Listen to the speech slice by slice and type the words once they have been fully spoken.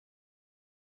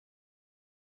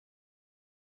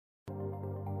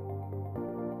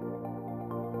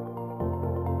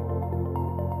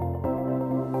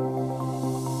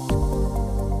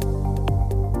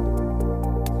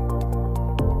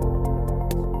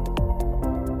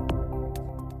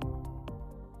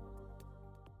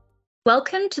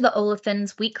Welcome to the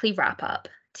Olefins weekly wrap up.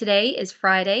 Today is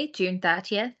Friday, June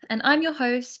 30th, and I'm your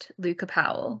host, Luca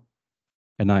Powell.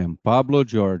 And I am Pablo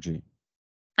Giorgi.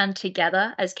 And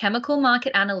together, as Chemical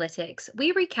Market Analytics,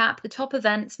 we recap the top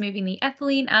events moving the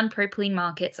ethylene and propylene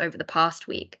markets over the past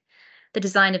week. The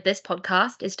design of this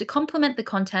podcast is to complement the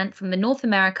content from the North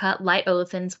America Light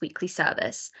Olefins weekly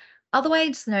service,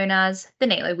 otherwise known as the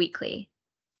NALO Weekly.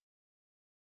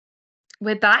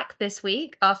 We're back this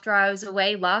week after I was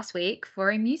away last week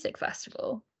for a music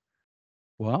festival.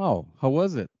 Wow, how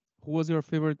was it? Who was your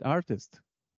favorite artist?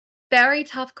 Very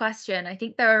tough question. I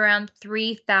think there are around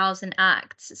 3,000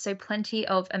 acts, so plenty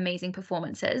of amazing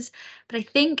performances. But I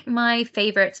think my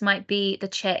favorites might be the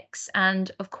Chicks, and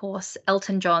of course,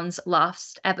 Elton John's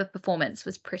last ever performance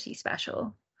was pretty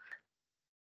special.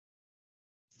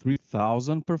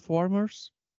 3,000 performers?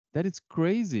 That is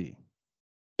crazy.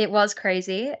 It was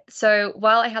crazy. So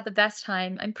while I had the best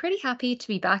time, I'm pretty happy to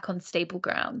be back on stable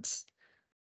grounds.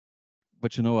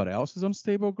 But you know what else is on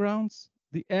stable grounds?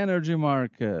 The energy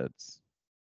markets.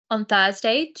 On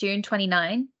Thursday, June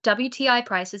 29, WTI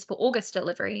prices for August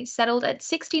delivery settled at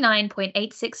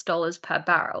 $69.86 per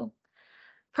barrel.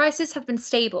 Prices have been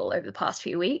stable over the past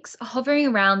few weeks, hovering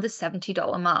around the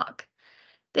 $70 mark.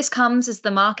 This comes as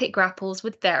the market grapples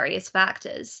with various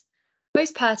factors.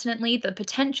 Most pertinently, the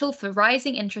potential for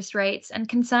rising interest rates and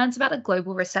concerns about a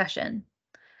global recession.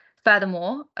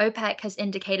 Furthermore, OPEC has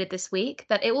indicated this week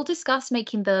that it will discuss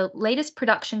making the latest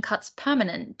production cuts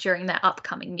permanent during their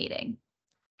upcoming meeting.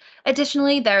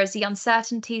 Additionally, there is the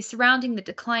uncertainty surrounding the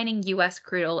declining US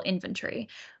crude oil inventory,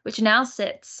 which now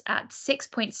sits at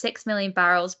 6.6 million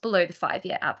barrels below the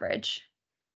 5-year average.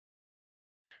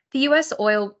 The US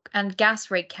oil and gas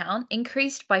rig count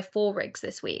increased by 4 rigs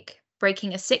this week,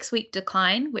 breaking a 6-week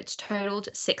decline, which totaled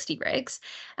 60 rigs,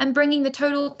 and bringing the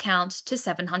total count to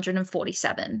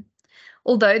 747.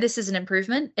 Although this is an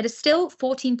improvement, it is still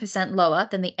 14% lower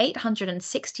than the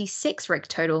 866 rig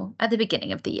total at the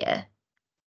beginning of the year.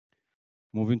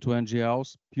 Moving to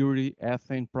NGLs, purity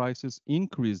ethane prices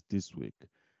increased this week,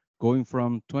 going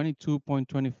from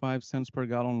 22.25 cents per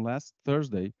gallon last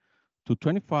Thursday to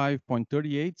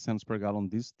 25.38 cents per gallon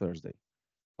this Thursday.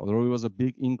 Although it was a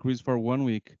big increase for 1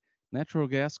 week, natural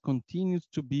gas continues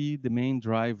to be the main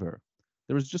driver.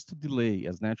 There is just a delay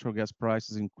as natural gas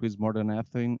prices increased more than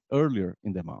ethane earlier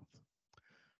in the month.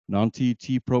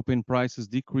 Non-TET propane prices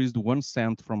decreased 1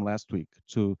 cent from last week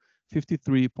to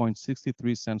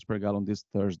 53.63 cents per gallon this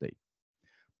Thursday.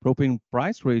 Propane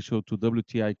price ratio to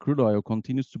WTI crude oil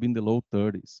continues to be in the low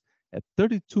 30s at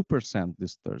 32%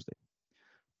 this Thursday.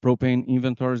 Propane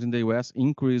inventories in the US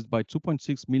increased by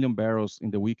 2.6 million barrels in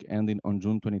the week ending on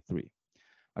June 23,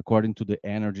 according to the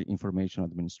Energy Information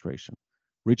Administration,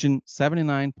 reaching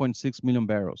 79.6 million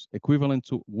barrels, equivalent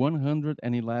to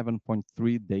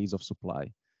 111.3 days of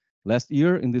supply. Last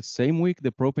year, in this same week,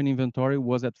 the propane inventory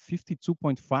was at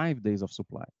 52.5 days of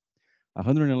supply.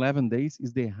 111 days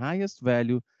is the highest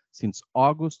value since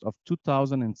August of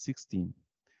 2016.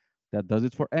 That does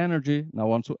it for energy. Now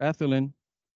on to ethylene.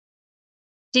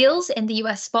 Deals in the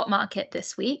US spot market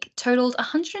this week totaled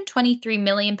 123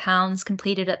 million pounds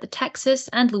completed at the Texas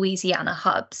and Louisiana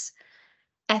hubs.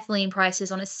 Ethylene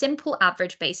prices on a simple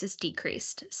average basis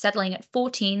decreased, settling at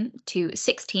 14 to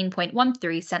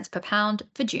 16.13 cents per pound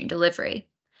for June delivery.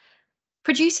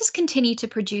 Producers continue to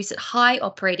produce at high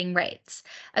operating rates,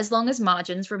 as long as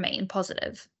margins remain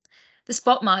positive. The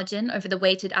spot margin over the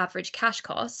weighted average cash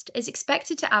cost is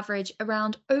expected to average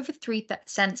around over 3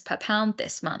 cents per pound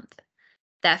this month.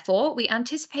 Therefore, we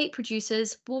anticipate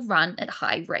producers will run at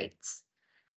high rates.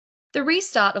 The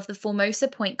restart of the Formosa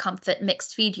Point Comfort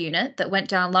mixed feed unit that went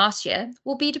down last year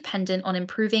will be dependent on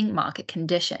improving market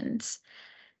conditions.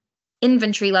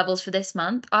 Inventory levels for this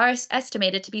month are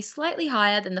estimated to be slightly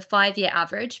higher than the 5-year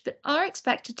average, but are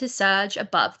expected to surge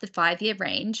above the 5-year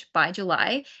range by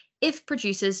July if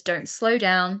producers don't slow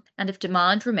down and if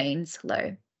demand remains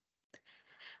low.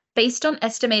 Based on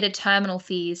estimated terminal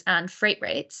fees and freight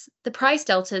rates, the price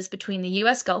deltas between the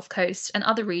US Gulf Coast and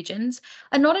other regions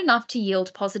are not enough to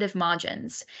yield positive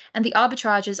margins, and the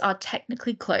arbitrages are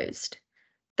technically closed.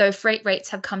 Though freight rates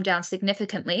have come down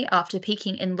significantly after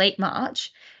peaking in late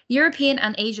March, European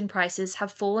and Asian prices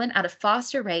have fallen at a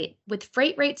faster rate, with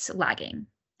freight rates lagging.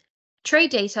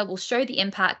 Trade data will show the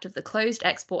impact of the closed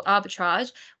export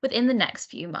arbitrage within the next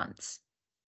few months.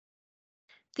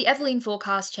 The ethylene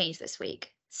forecast changed this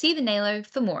week. See the NALO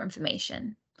for more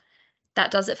information.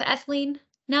 That does it for ethylene.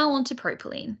 Now on to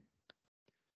propylene.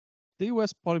 The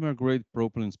US polymer grade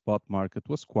propylene spot market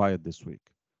was quiet this week,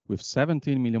 with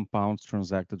 17 million pounds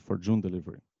transacted for June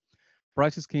delivery.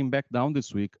 Prices came back down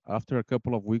this week after a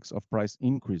couple of weeks of price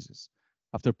increases,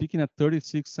 After peaking at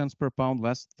 36 cents per pound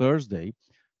last Thursday,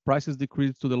 prices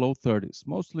decreased to the low 30s,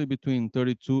 mostly between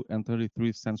 32 and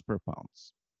 33 cents per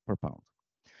pound.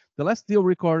 The last deal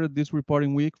recorded this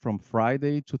reporting week from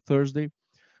Friday to Thursday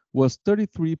was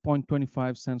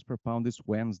 33.25 cents per pound this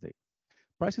Wednesday.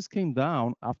 Prices came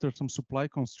down after some supply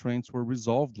constraints were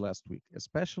resolved last week,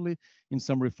 especially in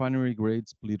some refinery grade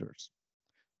splitters.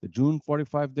 The June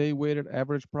 45-day weighted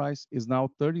average price is now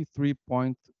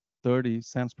 33.30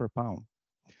 cents per pound,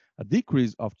 a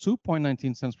decrease of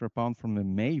 2.19 cents per pound from the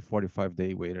May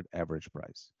 45-day weighted average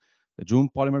price. The June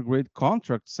polymer grade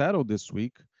contract settled this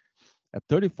week at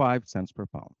 35 cents per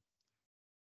pound.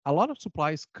 A lot of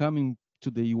supply is coming to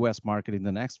the US market in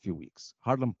the next few weeks.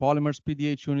 Heartland Polymers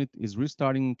PDH unit is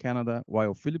restarting in Canada,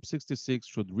 while Phillips 66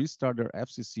 should restart their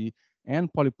FCC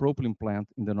and polypropylene plant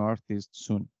in the Northeast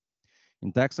soon.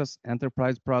 In Texas,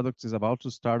 Enterprise Products is about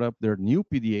to start up their new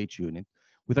PDH unit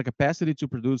with a capacity to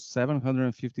produce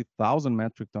 750,000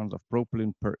 metric tons of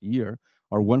propylene per year,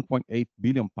 or 1.8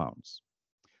 billion pounds.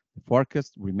 The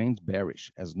forecast remains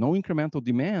bearish, as no incremental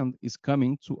demand is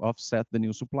coming to offset the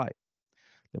new supply.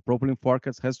 The propylene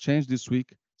forecast has changed this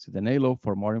week. See the NALO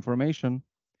for more information.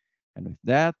 And with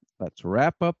that, let's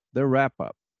wrap up the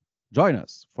wrap-up. Join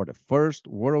us for the first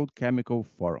World Chemical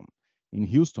Forum in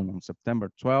Houston on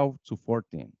September 12 to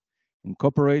 14. In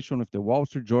cooperation with the Wall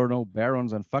Street Journal,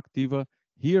 Barron's, and Factiva,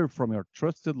 hear from your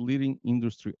trusted leading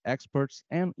industry experts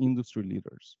and industry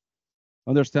leaders.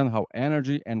 Understand how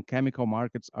energy and chemical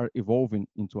markets are evolving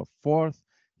into a fourth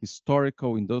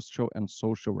historical industrial and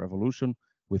social revolution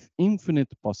with infinite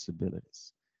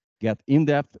possibilities. Get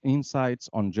in-depth insights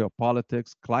on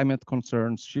geopolitics, climate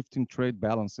concerns, shifting trade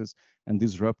balances, and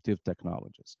disruptive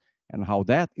technologies, and how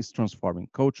that is transforming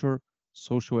culture,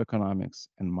 social economics,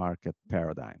 and market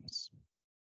paradigms.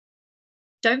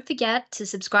 Don't forget to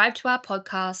subscribe to our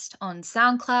podcast on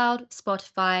SoundCloud,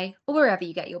 Spotify, or wherever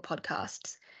you get your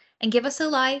podcasts, and give us a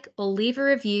like or leave a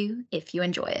review if you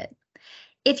enjoy it.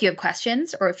 If you have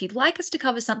questions or if you'd like us to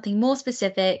cover something more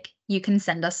specific, you can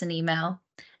send us an email.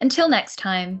 Until next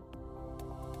time.